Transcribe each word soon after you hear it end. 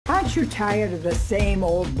Aren't you tired of the same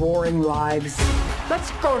old boring lives?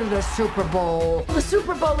 Let's go to the Super Bowl. The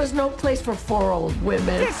Super Bowl is no place for 4 old women.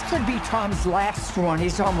 This could be Tom's last one.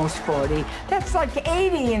 He's almost 40. That's like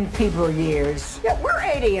 80 in people years. Yeah, we're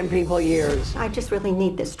 80 in people years. I just really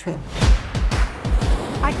need this trip.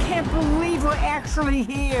 I can't believe we're actually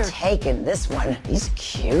here. Taking this one. He's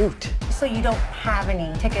cute. So you don't have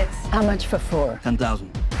any tickets? How much for 4?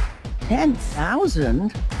 10,000.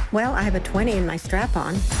 10,000? Well, I have a 20 in my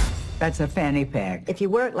strap-on. That's a fanny pack. If you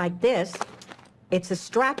wear it like this, it's a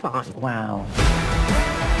strap-on. Wow.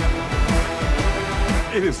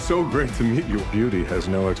 It is so great to meet you. Beauty has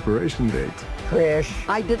no expiration date. Trish,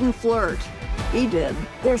 I didn't flirt. He did.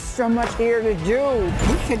 there's so much here to do.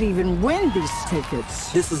 We could even win these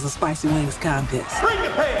tickets. This is a spicy wings contest.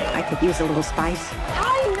 I could use a little spice.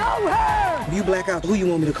 I know her! If you black out, who you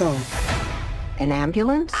want me to call? An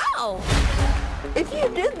ambulance? If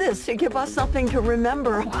you did this to give us something to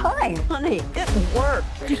remember, why? Honey, it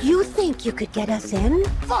worked. Do you think you could get us in?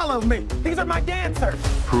 Follow me. These are my dancers.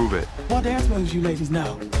 Prove it. What dance moves you ladies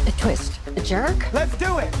know? A twist. A jerk? Let's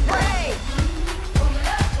do it.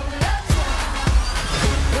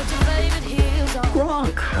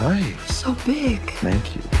 Gronk. Hi. So big.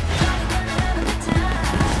 Thank you.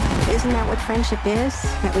 Isn't that what friendship is?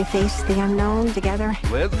 That we face the unknown together?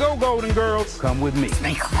 Let's go, Golden Girls. Come with me.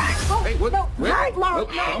 Hey, what? No, Wait, no,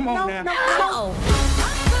 come on now. no.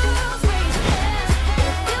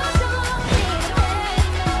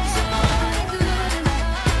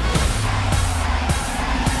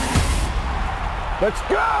 Let's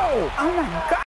go! Oh my God!